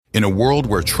In a world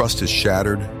where trust is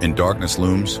shattered and darkness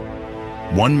looms,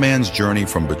 one man's journey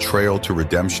from betrayal to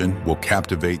redemption will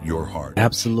captivate your heart.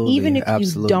 Absolutely. Even if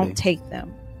you don't take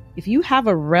them. If you have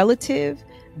a relative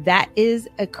that is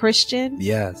a Christian,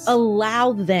 yes,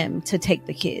 allow them to take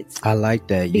the kids. I like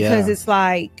that. Because it's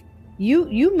like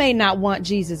you may not want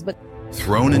Jesus, but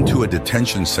thrown into a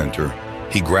detention center,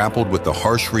 he grappled with the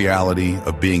harsh reality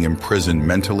of being imprisoned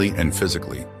mentally and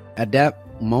physically. At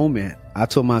that moment, I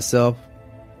told myself,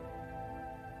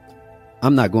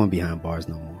 I'm not going behind bars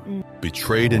no more.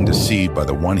 Betrayed and deceived by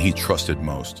the one he trusted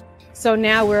most. So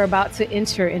now we're about to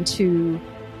enter into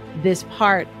this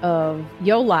part of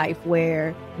your life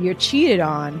where you're cheated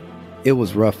on. It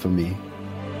was rough for me.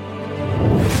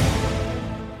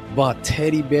 Bought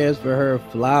teddy bears for her,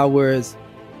 flowers,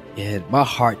 and my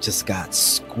heart just got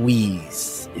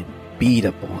squeezed and beat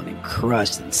up on and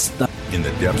crushed and stuck. In the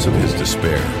depths of his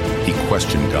despair, he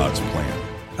questioned God's plan.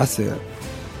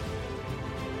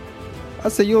 I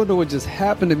said, you don't know what just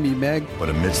happened to me, Meg. But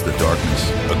amidst the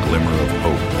darkness, a glimmer of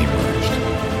hope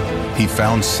emerged. He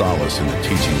found solace in the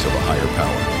teachings of a higher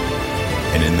power.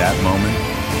 And in that moment,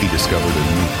 he discovered a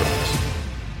new purpose.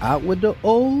 Out with the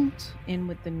old, in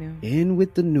with the new. In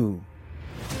with the new.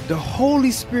 The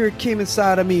Holy Spirit came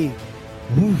inside of me.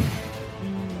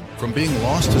 From being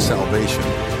lost to salvation,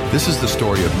 this is the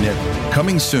story of Nick.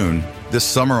 Coming soon, this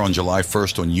summer on July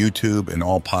 1st on YouTube and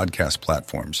all podcast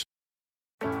platforms.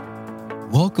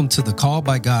 Welcome to the Called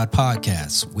by God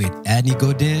podcast with Adney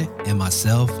Godet and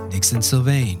myself, Nixon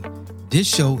Sylvain. This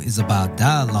show is about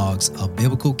dialogues of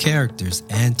biblical characters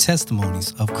and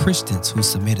testimonies of Christians who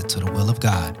submitted to the will of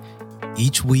God.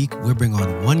 Each week, we bring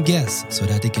on one guest so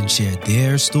that they can share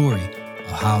their story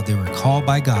of how they were called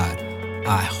by God.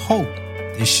 I hope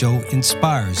this show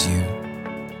inspires you.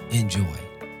 Enjoy.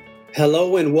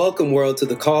 Hello and welcome, world, to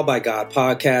the Call by God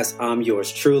podcast. I'm yours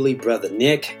truly, Brother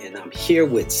Nick, and I'm here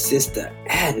with Sister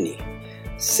Adney.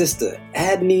 Sister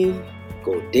Adney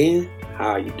Godin, how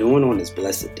are you doing on this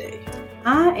blessed day?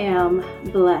 I am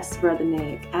blessed, Brother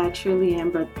Nick. I truly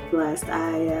am blessed.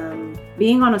 I am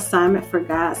being on assignment for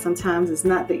God. Sometimes it's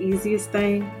not the easiest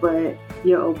thing, but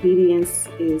your obedience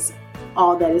is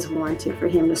all that is warranted for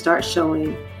Him to start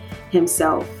showing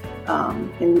Himself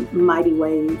in mighty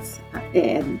ways.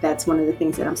 And that's one of the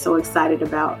things that I'm so excited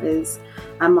about is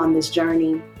I'm on this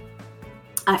journey.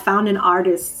 I found an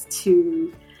artist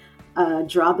to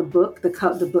draw the book,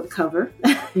 the book cover.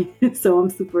 So I'm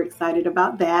super excited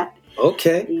about that.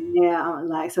 Okay.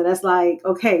 Yeah. So that's like,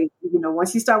 okay,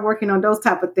 once you start working on those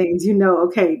type of things,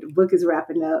 okay, the book is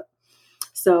wrapping up.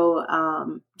 So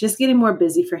just getting more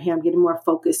busy for Him, getting more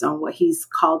focused on what He's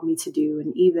called me to do.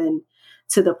 And even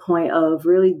to the point of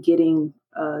really getting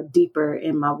deeper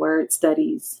in my word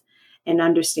studies and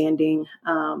understanding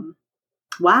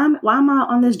why am I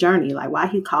on this journey? Like why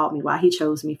He called me, why He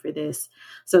chose me for this.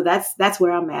 So that's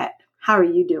where I'm at. How are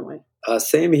you doing?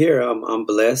 Same here. I'm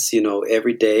blessed.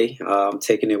 Every day I'm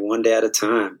taking it one day at a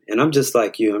time, and I'm just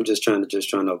like you. I'm just trying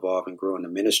to evolve and grow in the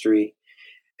ministry,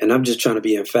 and I'm just trying to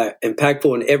be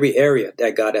impactful in every area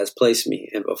that God has placed me,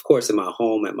 and of course in my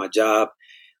home, at my job,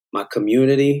 my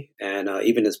community, and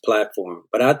even this platform.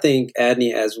 But I think,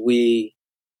 Adney, as we,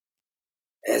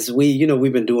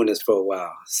 we've been doing this for a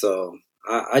while. So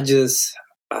I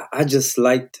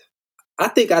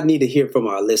think I need to hear from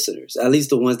our listeners, at least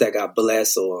the ones that got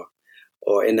blessed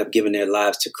or end up giving their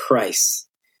lives to Christ,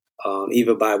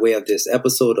 either by way of this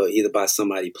episode or either by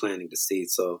somebody planting the seed.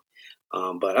 So,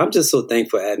 but I'm just so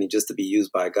thankful, Adney, just to be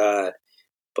used by God.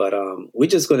 But we're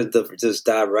just going to just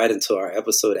dive right into our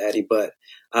episode, Adney. But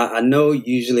I know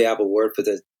usually I have a word for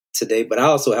today, but I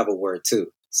also have a word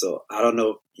too. So I don't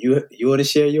know, you want to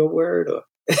share your word? Or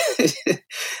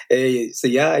Hey, so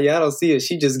yeah, I don't see it.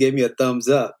 She just gave me a thumbs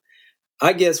up.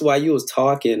 I guess while you was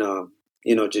talking,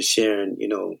 just sharing,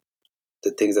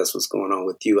 the things that's what's going on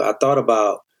with you, I thought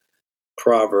about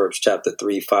Proverbs chapter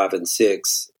 3, 5, and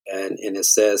 6. And it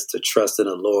says to trust in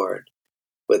the Lord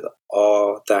with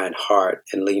all thine heart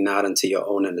and lean not unto your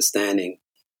own understanding.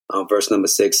 Verse number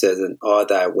 6 says, in all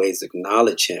thy ways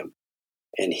acknowledge Him,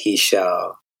 and He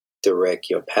shall direct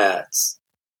your paths.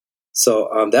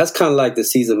 So that's kind of like the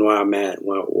season where I'm at,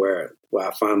 where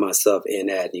I find myself in,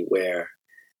 Adney, where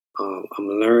I'm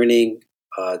learning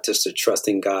just to trust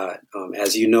in God.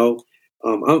 As you know,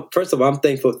 first of all, I'm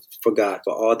thankful for God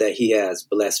for all that He has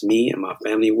blessed me and my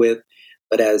family with.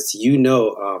 But as you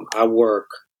know, I work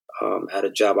at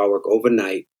a job. I work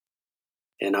overnight,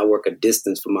 and I work a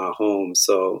distance from my home.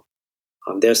 So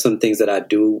there's some things that I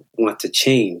do want to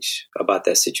change about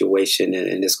that situation,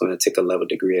 and it's going to take a level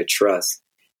degree of trust.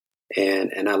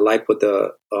 And I like what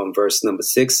the verse number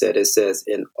 6 said. It says,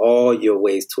 "In all your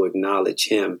ways to acknowledge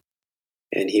Him,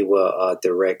 and He will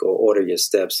direct or order your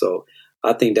steps." So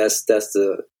I think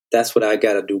that's what I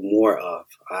got to do more of.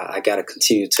 I got to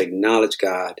continue to acknowledge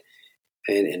God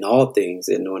in all things,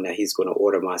 and knowing that He's going to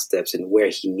order my steps and where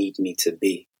He needs me to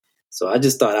be. So I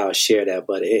just thought I would share that.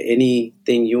 But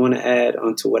anything you want to add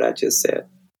onto what I just said?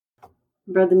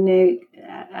 Brother Nick,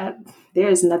 there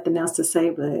is nothing else to say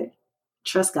but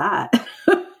trust God.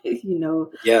 He'll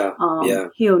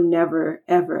never,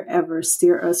 ever, ever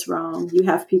steer us wrong. You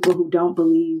have people who don't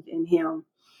believe in Him,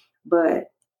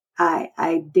 but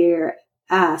I dare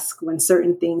ask, when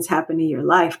certain things happen in your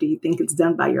life, do you think it's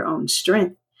done by your own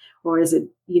strength, or is it,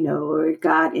 or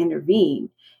God intervened?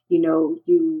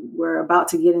 You were about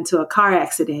to get into a car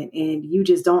accident and you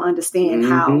just don't understand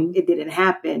how it didn't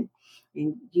happen,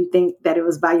 and you think that it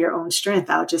was by your own strength.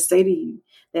 I'll just say to you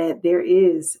that there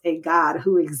is a God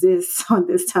who exists on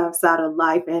this time side of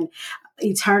life, and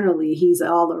eternally He's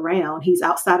all around. He's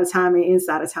outside of time and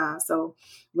inside of time. So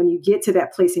when you get to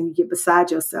that place and you get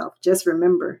beside yourself, just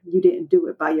remember you didn't do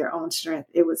it by your own strength.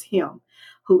 It was Him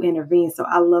who intervened. So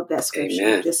I love that scripture.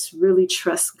 Amen. Just really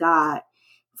trust God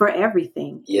for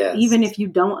everything. Yes. Even if you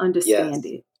don't understand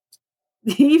it.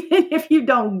 Even if you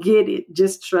don't get it,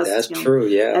 just trust Him. That's true.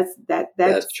 Yeah.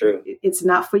 That's true. It's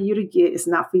not for you to get. It's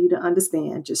not for you to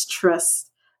understand. Just trust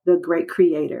the great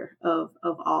Creator of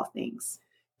all things.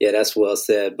 Yeah, that's well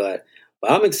said. But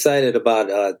I'm excited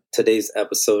about today's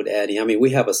episode, Addie. I mean, we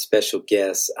have a special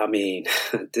guest. I mean,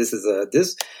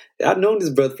 I've known this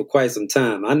brother for quite some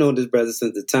time. I've known this brother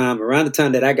since around the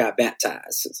time that I got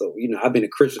baptized. So, I've been a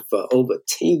Christian for over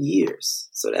 10 years.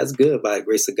 So that's good by the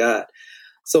grace of God.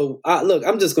 So,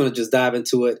 I'm just going to dive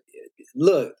into it.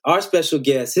 Look, our special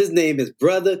guest, his name is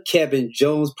Brother Kevin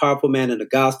Jones, powerful man in the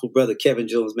gospel. Brother Kevin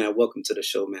Jones, man, welcome to the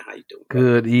show, man. How you doing?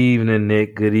 Good evening,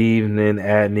 Nick. Good evening,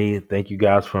 Adney. Thank you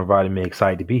guys for inviting me.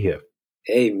 Excited to be here.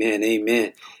 Amen.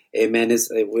 Amen. Amen.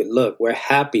 We're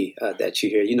happy that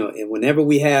you're here. And whenever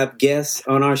we have guests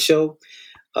on our show,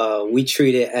 we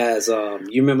treat it as,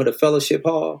 you remember the fellowship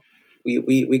hall?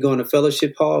 We go in the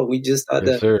fellowship hall. We just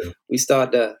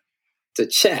start to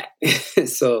chat.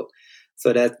 So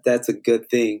that's a good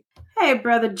thing. Hey,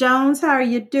 Brother Jones, how are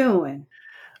you doing?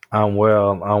 I'm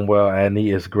well,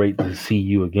 Adney. It's great to see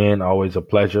you again. Always a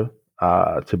pleasure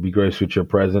to be graced with your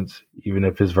presence, even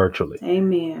if it's virtually.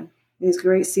 Amen. It's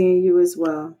great seeing you as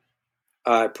well.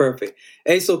 All right, perfect.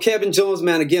 Hey, so Kevin Jones,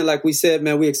 man, again, like we said,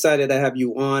 man, we're excited to have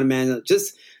you on, man.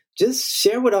 Just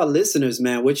share with our listeners,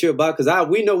 man, what you're about, because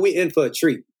we know we're in for a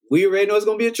treat. We already know it's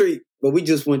going to be a treat, but we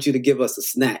just want you to give us a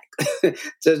snack.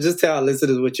 just tell our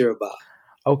listeners what you're about.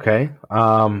 Okay.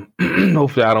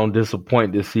 Hopefully I don't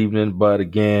disappoint this evening, but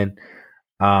again,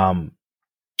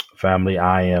 family,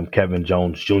 I am Kevin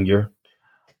Jones Jr.,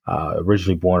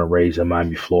 originally born and raised in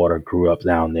Miami, Florida, grew up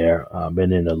down there,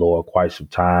 been in the Lord quite some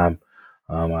time.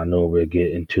 I know we'll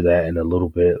get into that in a little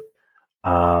bit.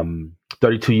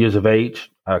 32 years of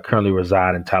age. I currently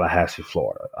reside in Tallahassee,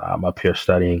 Florida. I'm up here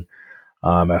studying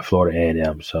at Florida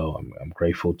A&M, so I'm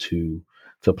grateful to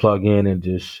plug in and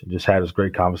just have this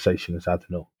great conversation this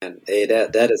afternoon. And hey,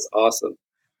 that is awesome.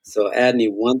 So, Adney,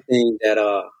 one thing that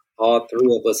all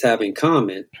three of us have in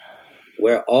common,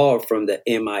 we're all from the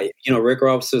MI. Rick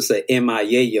Ross used to say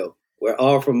MIAO. We're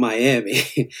all from Miami.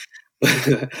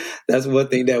 That's one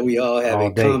thing that we all have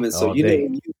in common. So when you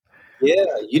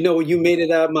made it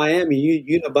out of Miami,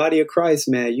 you the body of Christ,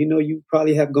 man. You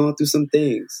probably have gone through some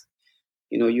things.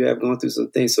 You have gone through some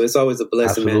things. So it's always a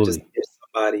blessing, Absolutely. man, just to hear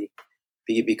somebody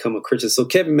become a Christian. So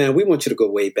Kevin, man, we want you to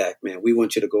go way back, man. We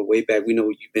want you to go way back. We know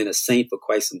you've been a saint for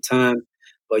quite some time,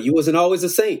 but you wasn't always a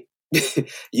saint.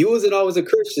 You wasn't always a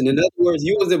Christian. In other words,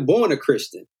 you wasn't born a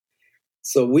Christian.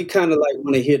 So we kind of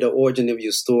want to hear the origin of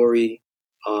your story.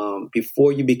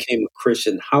 Before you became a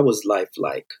Christian, how was life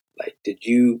like? Like, did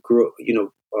you grow,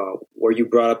 were you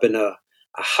brought up in a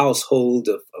household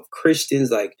of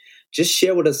Christians? Like, just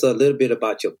share with us a little bit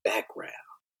about your background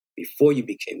before you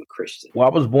became a Christian. Well,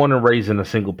 I was born and raised in a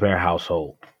single parent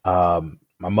household. My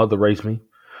mother raised me.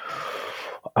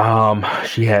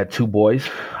 She had two boys.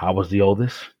 I was the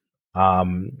oldest.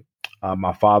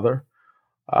 My father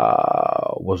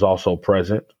was also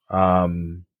present,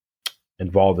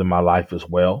 involved in my life as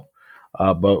well.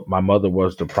 But my mother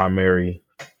was the primary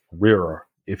rearer,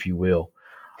 if you will,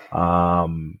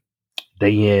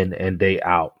 day in and day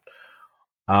out.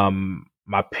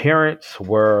 My parents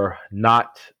were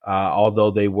not,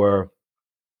 although they were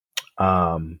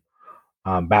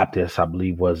Baptist, I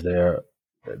believe was their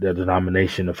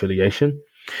denomination affiliation.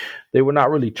 They were not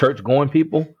really church-going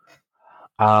people.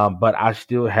 But I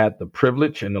still had the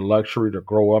privilege and the luxury to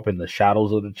grow up in the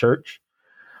shadows of the church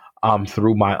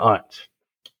through my aunt,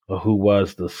 who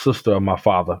was the sister of my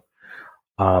father,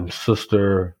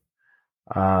 Sister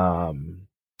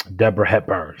Deborah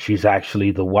Hepburn. She's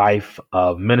actually the wife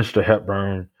of Minister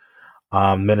Hepburn,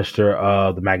 minister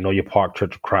of the Magnolia Park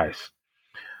Church of Christ.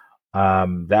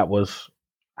 That was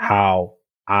how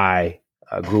I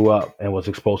grew up and was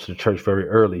exposed to the church very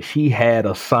early. She had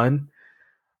a son,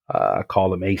 I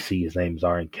call him AC, his name's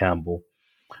Arian Campbell,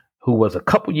 who was a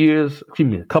couple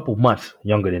months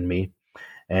younger than me.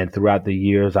 And throughout the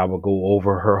years, I would go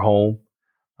over her home,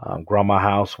 grandma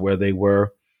house where they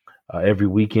were every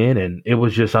weekend. And it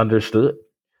was just understood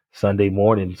Sunday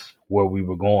mornings where we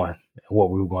were going and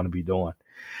what we were going to be doing.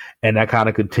 And that kind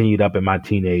of continued up in my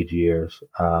teenage years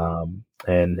and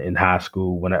in high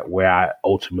school where I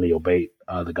ultimately obeyed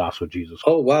the gospel of Jesus.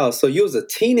 Oh, wow. So you was a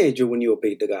teenager when you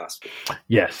obeyed the gospel?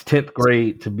 Yes, 10th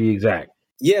grade to be exact.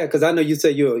 Yeah, because I know you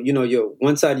said your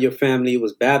one side of your family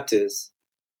was Baptist,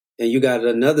 and you got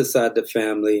another side of the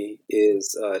family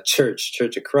is Church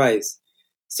of Christ.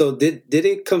 So did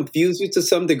it confuse you to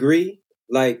some degree?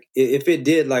 Like, if it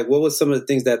did, like, what was some of the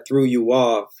things that threw you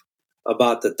off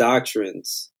about the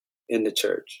doctrines in the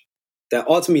church that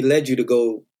ultimately led you to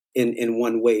go in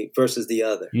one way versus the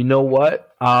other? You know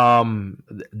what?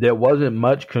 There wasn't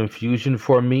much confusion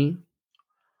for me,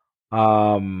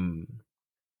 to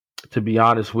be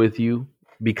honest with you,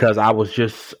 because I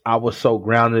was so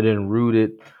grounded and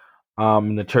rooted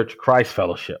in the Church of Christ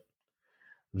fellowship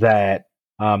that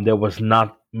there was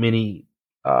not many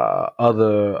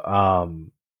other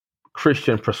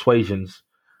Christian persuasions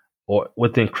or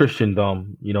within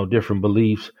Christendom, different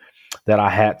beliefs that I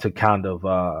had to kind of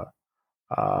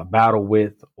battle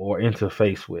with or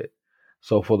interface with.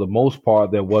 So for the most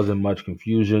part, there wasn't much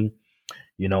confusion.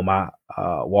 My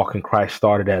walk in Christ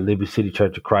started at Liberty City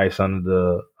Church of Christ under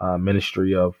the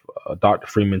ministry of Dr.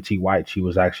 Freeman T. White. She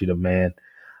was actually the man,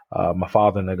 my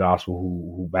father in the gospel,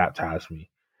 who baptized me.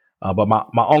 But my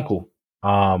uncle,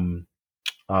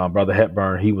 Brother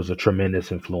Hepburn, he was a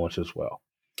tremendous influence as well.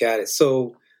 Got it.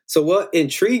 So what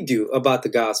intrigued you about the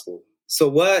gospel? So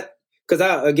what? Because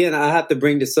I have to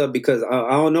bring this up because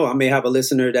I don't know. I may have a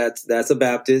listener that's a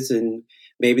Baptist and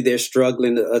maybe they're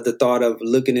struggling the thought of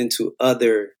looking into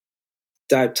other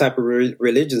type of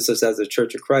religions, such as the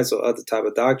Church of Christ or other type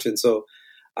of doctrine. So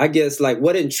I guess, like,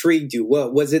 what intrigued you?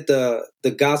 What was it? The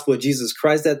gospel of Jesus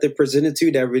Christ that they presented to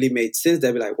you that really made sense?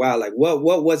 That be like, wow, like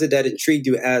what was it that intrigued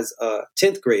you as a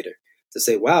 10th grader to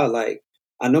say, wow, like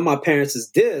I know my parents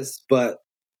is this, but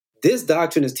this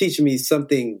doctrine is teaching me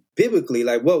something biblically.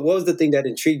 Like, what was the thing that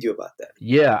intrigued you about that?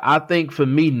 Yeah, I think for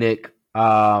me, Nick,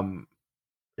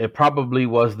 it probably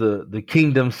was the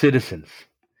kingdom citizens.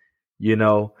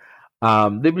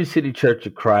 Liberty City Church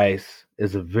of Christ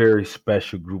is a very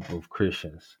special group of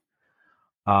Christians.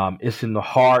 It's in the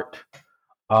heart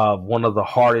of one of the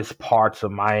hardest parts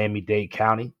of Miami-Dade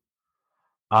County.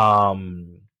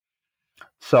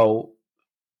 So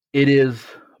it is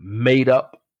made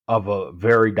up of a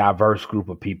very diverse group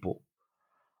of people.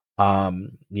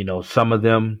 Some of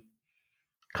them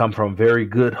come from very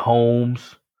good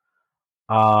homes,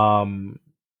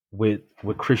 with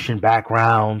Christian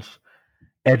backgrounds,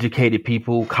 educated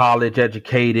people, college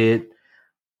educated,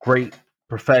 great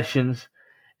professions.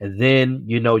 And then,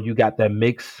 you got that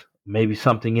mix, maybe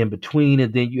something in between.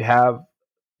 And then you have,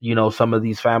 some of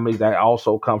these families that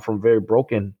also come from very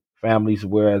broken families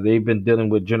where they've been dealing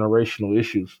with generational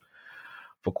issues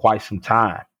for quite some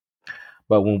time.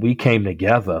 But when we came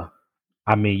together,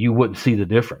 I mean, you wouldn't see the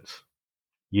difference.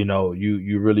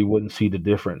 You really wouldn't see the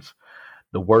difference.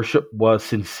 The worship was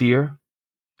sincere.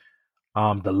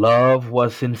 The love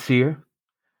was sincere.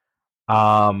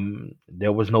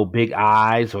 There was no big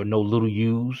I's or no little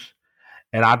U's.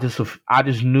 And I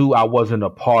just knew I wasn't a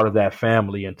part of that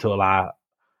family until I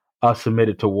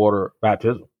submitted to water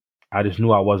baptism. I just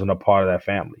knew I wasn't a part of that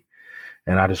family.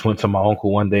 And I just went to my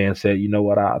uncle one day and said, you know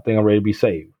what, I think I'm ready to be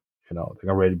saved. I think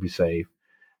I'm ready to be saved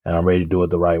and I'm ready to do it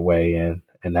the right way. And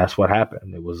that's what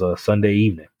happened. It was a Sunday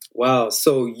evening. Wow.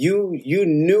 So you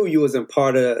knew you wasn't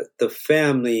part of the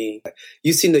family.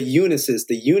 You seen the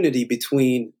unity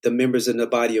between the members in the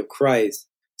body of Christ.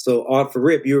 So off the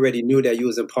rip, you already knew that you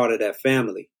wasn't part of that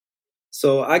family.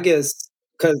 So I guess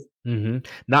because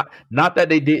not that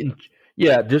they didn't.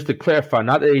 Yeah, just to clarify,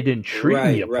 not that they didn't treat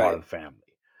me a part of the family,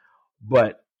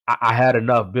 but I had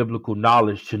enough biblical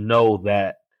knowledge to know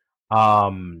that,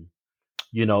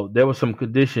 there were some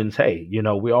conditions. Hey,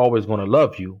 we're always going to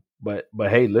love you. But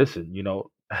hey, listen,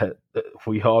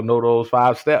 we all know those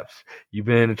 5 steps. You've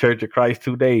been in the Church of Christ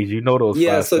 2 days. You know those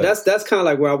 5 so steps. that's kind of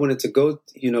like where I wanted to go,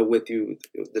 with you.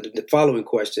 The following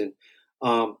question.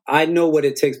 I know what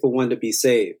it takes for one to be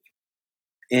saved.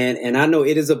 And I know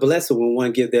it is a blessing when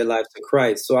one give their life to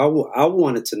Christ. So I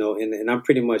wanted to know, and I'm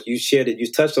pretty much, you shared it,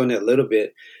 you touched on it a little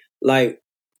bit. Like,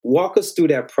 walk us through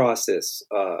that process.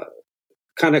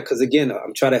 Kind of, because again,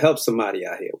 I'm trying to help somebody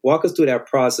out here. Walk us through that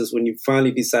process when you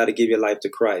finally decide to give your life to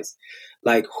Christ.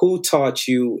 Like, who taught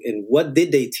you and what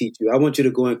did they teach you? I want you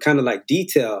to go in kind of like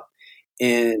detail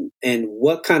and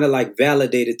what kind of like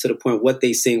validated to the point what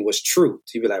they saying was true.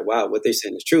 So you'd be like, wow, what they're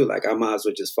saying is true. Like, I might as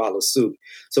well just follow suit.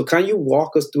 So can you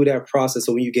walk us through that process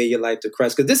of when you gave your life to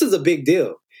Christ? Because this is a big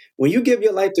deal. When you give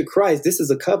your life to Christ, this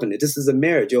is a covenant. This is a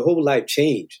marriage. Your whole life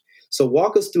changed. So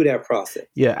walk us through that process.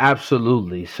 Yeah,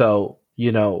 absolutely. So,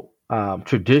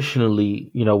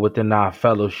 traditionally, within our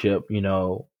fellowship,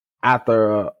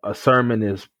 after a sermon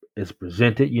is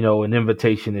presented, an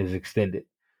invitation is extended.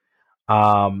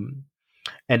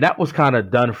 And that was kind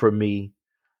of done for me,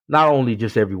 not only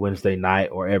just every Wednesday night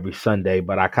or every Sunday,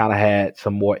 but I kind of had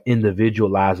some more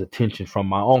individualized attention from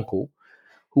my uncle,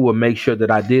 who would make sure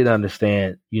that I did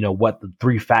understand, what the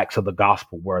 3 facts of the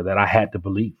gospel were that I had to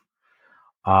believe.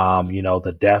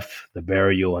 The death, the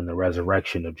burial, and the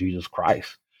resurrection of Jesus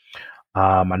Christ.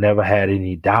 I never had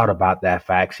any doubt about that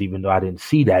facts, even though I didn't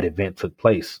see that event took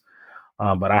place.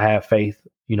 But I have faith,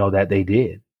 that they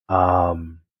did.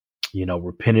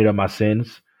 Repented of my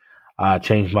sins,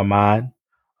 changed my mind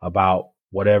about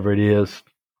whatever it is,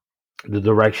 the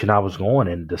direction I was going,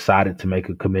 and decided to make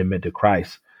a commitment to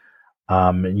Christ.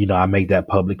 I made that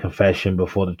public confession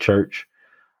before the church.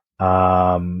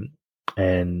 I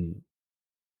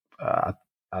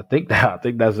think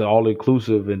that's all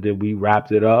inclusive. And then we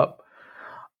wrapped it up.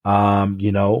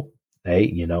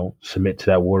 Submit to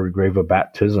that watery grave of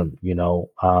baptism,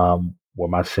 where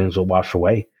my sins will wash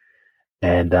away.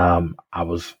 And I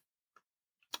was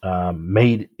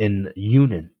made in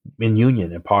union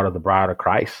and part of the bride of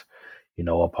Christ,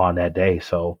 upon that day.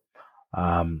 So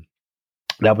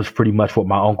that was pretty much what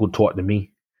my uncle taught to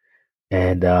me.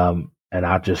 And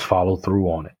I just followed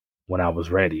through on it when I was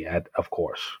ready, of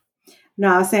course. No,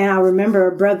 I was saying, I remember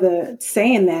a brother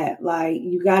saying that, like,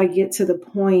 you got to get to the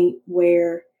point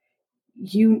where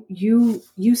you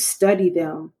study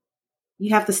them.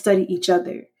 You have to study each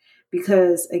other,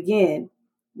 because again,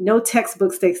 no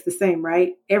textbook stays the same,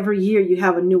 right? Every year you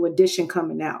have a new edition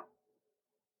coming out.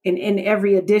 And in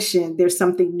every edition, there's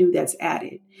something new that's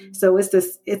added. So it's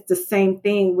the same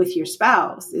thing with your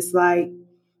spouse. It's like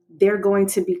they're going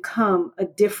to become a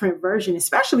different version,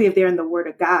 especially if they're in the Word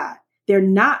of God. They're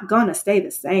not going to stay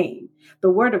the same. The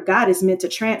Word of God is meant to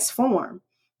transform,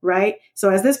 right? So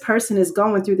as this person is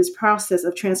going through this process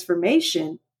of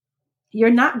transformation, you're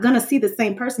not going to see the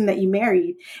same person that you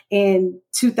married in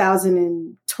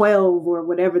 2012 or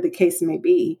whatever the case may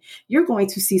be. You're going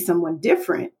to see someone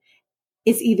different.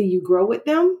 It's either you grow with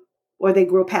them or they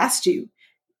grow past you.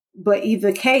 But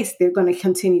either case, they're going to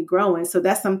continue growing. So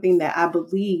that's something that I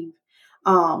believe,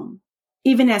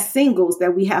 even as singles,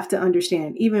 that we have to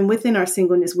understand. Even within our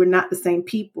singleness, we're not the same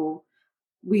people.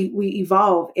 We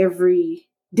evolve every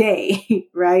day,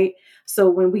 right? So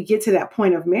when we get to that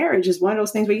point of marriage, it's one of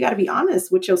those things where you got to be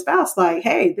honest with your spouse. Like,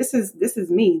 hey, this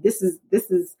is me. This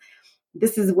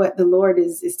is what the Lord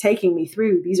is taking me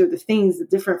through. These are the things, the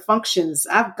different functions.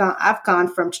 I've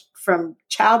gone from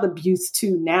child abuse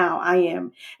to now I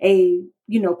am a,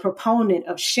 proponent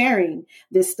of sharing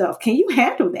this stuff. Can you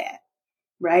handle that?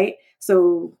 Right?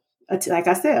 So like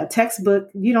I said, a textbook,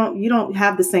 you don't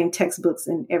have the same textbooks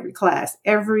in every class.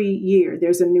 Every year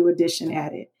there's a new edition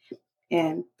added.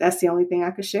 And that's the only thing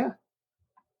I could share.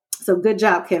 So good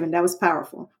job, Kevin. That was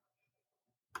powerful.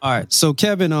 All right. So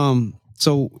Kevin,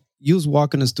 so you was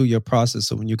walking us through your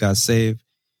process of when you got saved.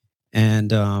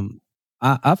 And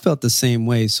I felt the same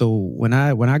way. So when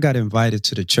I got invited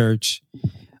to the church,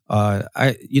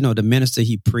 the minister,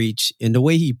 he preached, and the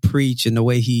way he preached and the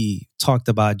way he talked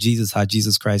about Jesus, how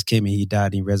Jesus Christ came and he died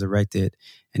and he resurrected.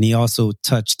 And he also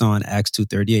touched on Acts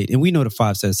 2:38. And we know the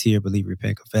 5 says here, believe,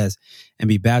 repent, confess, and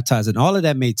be baptized. And all of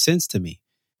that made sense to me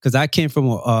because I came from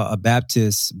a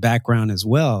Baptist background as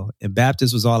well. And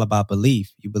Baptist was all about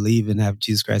belief. You believe and have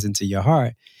Jesus Christ into your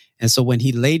heart. And so when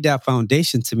he laid that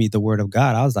foundation to me, the word of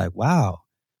God, I was like, wow.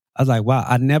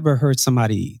 I never heard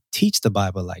somebody teach the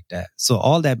Bible like that. So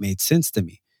all that made sense to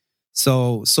me.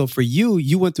 So for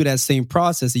you went through that same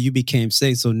process and you became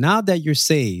saved. So now that you're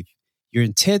saved, you're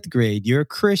in 10th grade, you're a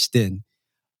Christian,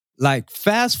 like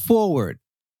fast forward,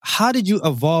 how did you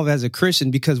evolve as a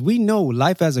Christian? Because we know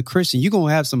life as a Christian, you're going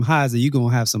to have some highs and you're going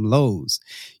to have some lows.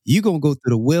 You're going to go through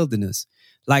the wilderness.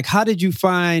 Like, how did you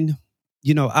find,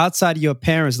 outside of your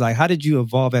parents, like, how did you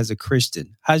evolve as a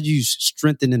Christian? How did you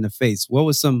strengthen in the faith? What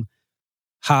were some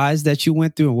highs that you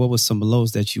went through, and what were some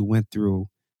lows that you went through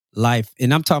life?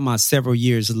 And I'm talking about several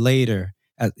years later.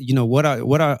 What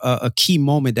are a key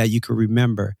moment that you could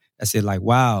remember that said, like,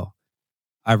 wow,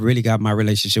 I really got my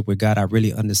relationship with God. I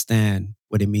really understand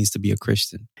what it means to be a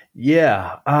Christian.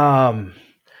 Yeah.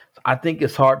 I think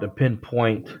it's hard to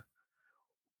pinpoint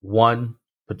one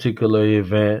particular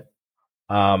event.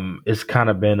 It's kind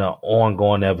of been an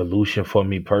ongoing evolution for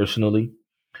me personally.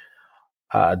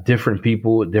 Different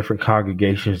people, different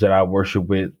congregations that I worship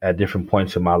with at different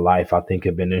points in my life, I think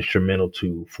have been instrumental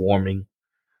to forming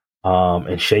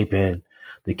and shaping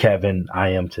the Kevin I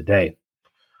am today.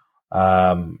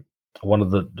 One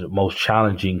of the most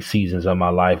challenging seasons of my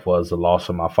life was the loss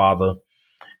of my father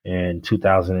in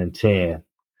 2010.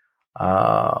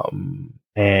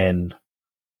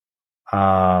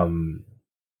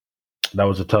 That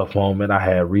was a tough moment. I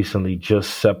had recently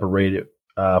just separated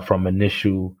from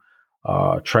initial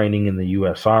training in the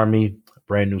U.S. Army,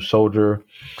 brand new soldier.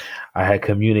 I had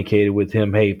communicated with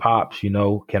him, hey, Pops, can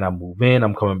I move in?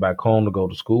 I'm coming back home to go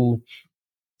to school.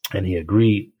 And he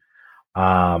agreed.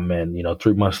 And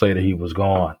 3 months later, he was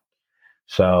gone.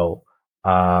 So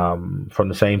from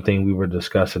the same thing we were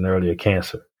discussing earlier,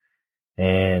 cancer.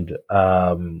 And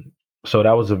so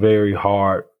that was a very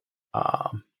hard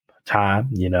time.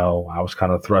 I was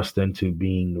kind of thrust into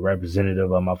being the representative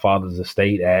of my father's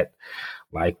estate at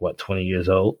 20 years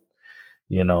old,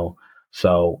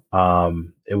 So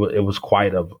it was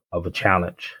quite of a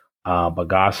challenge. But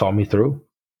God saw me through.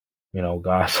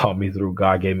 God saw me through.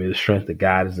 God gave me the strength, the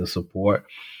guidance, the support,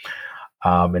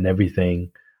 and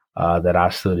everything that I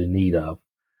stood in need of.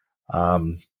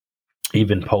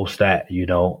 Even post that,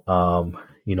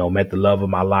 met the love of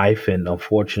my life, and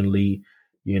unfortunately,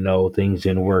 things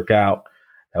didn't work out.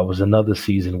 That was another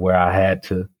season where I had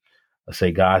to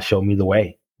say, God, show me the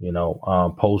way.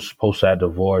 Post that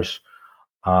divorce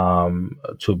to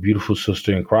a beautiful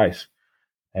sister in Christ,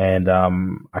 and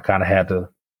I kind of had to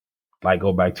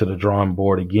go back to the drawing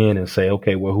board again and say,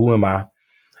 okay, well, who am I,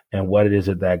 and what it is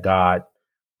that God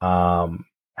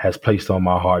has placed on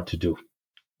my heart to do?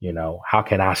 How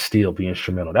can I still be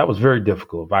instrumental? That was very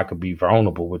difficult. If I could be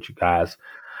vulnerable with you guys,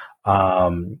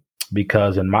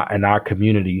 because in our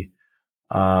community,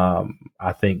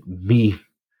 I think me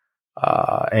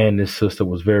and this sister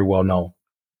was very well known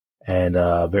and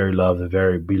very loved and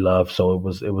very beloved. So it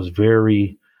was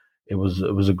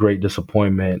a great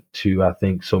disappointment to, I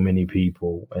think, so many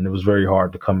people, and it was very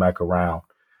hard to come back around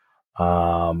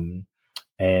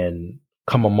and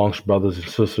come amongst brothers and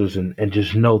sisters and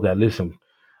just know that, listen,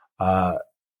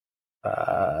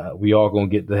 we all gonna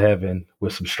get to heaven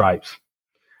with some stripes,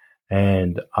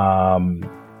 and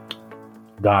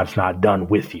God's not done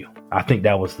with you. I think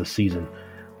that was the season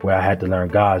where I had to learn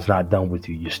God's not done with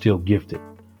you. You're still gifted,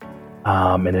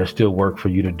 and there's still work for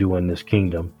you to do in this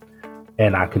kingdom.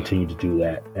 And I continue to do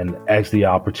that, and as the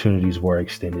opportunities were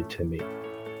extended to me.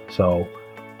 So,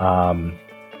 and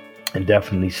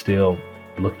definitely still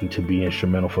looking to be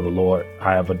instrumental for the Lord.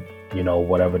 However,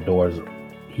 whatever doors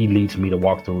He leads me to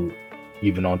walk through,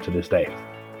 even on to this day.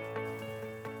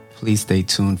 Please stay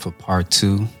tuned for part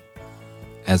 2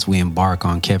 as we embark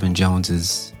on Kevin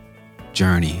Jones's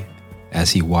journey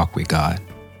as he walked with God.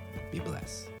 Be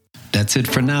blessed. That's it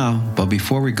for now. But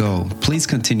before we go, please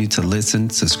continue to listen,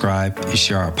 subscribe, and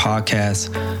share our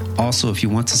podcast. Also, if you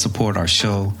want to support our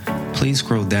show, please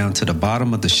scroll down to the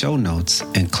bottom of the show notes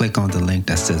and click on the link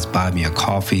that says Buy Me a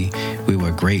Coffee. We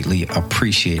would greatly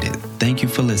appreciate it. Thank you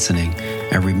for listening.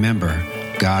 And remember,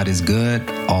 God is good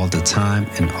all the time,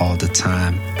 and all the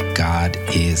time, God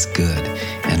is good.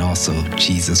 And also,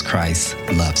 Jesus Christ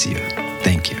loves you.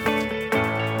 Thank you.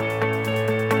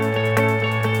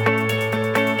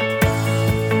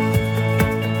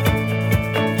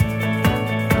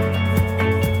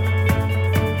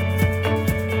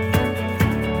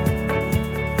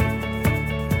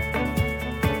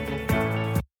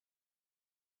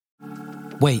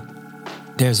 Wait,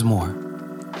 there's more.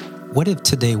 What if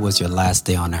today was your last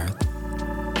day on earth?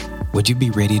 Would you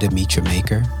be ready to meet your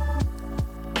Maker?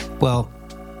 Well,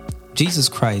 Jesus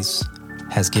Christ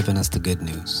has given us the good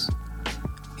news.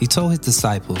 He told his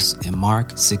disciples in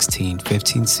Mark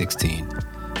 16:15-16,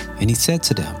 and he said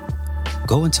to them,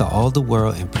 "Go into all the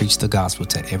world and preach the gospel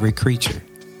to every creature.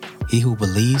 He who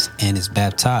believes and is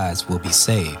baptized will be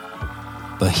saved,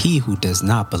 but he who does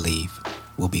not believe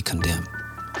will be condemned."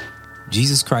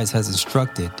 Jesus Christ has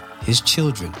instructed his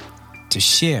children to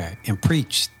share and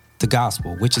preach the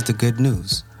gospel, which is the good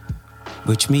news,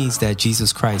 which means that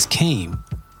Jesus Christ came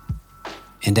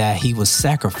and that he was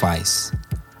sacrificed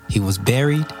He was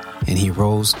buried, and he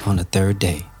rose on the third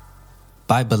day.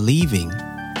 By believing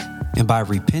and by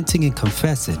repenting and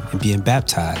confessing and being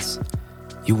baptized,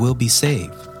 you will be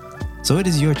saved. So it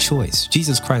is your choice.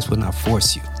 Jesus Christ will not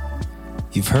force you.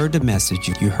 You've heard the message,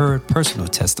 you heard personal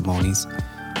testimonies,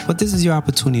 but this is your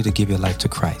opportunity to give your life to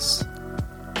Christ.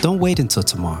 Don't wait until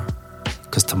tomorrow,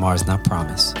 because tomorrow is not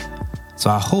promised. So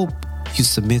I hope you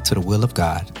submit to the will of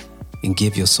God and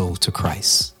give your soul to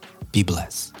Christ. Be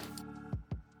blessed.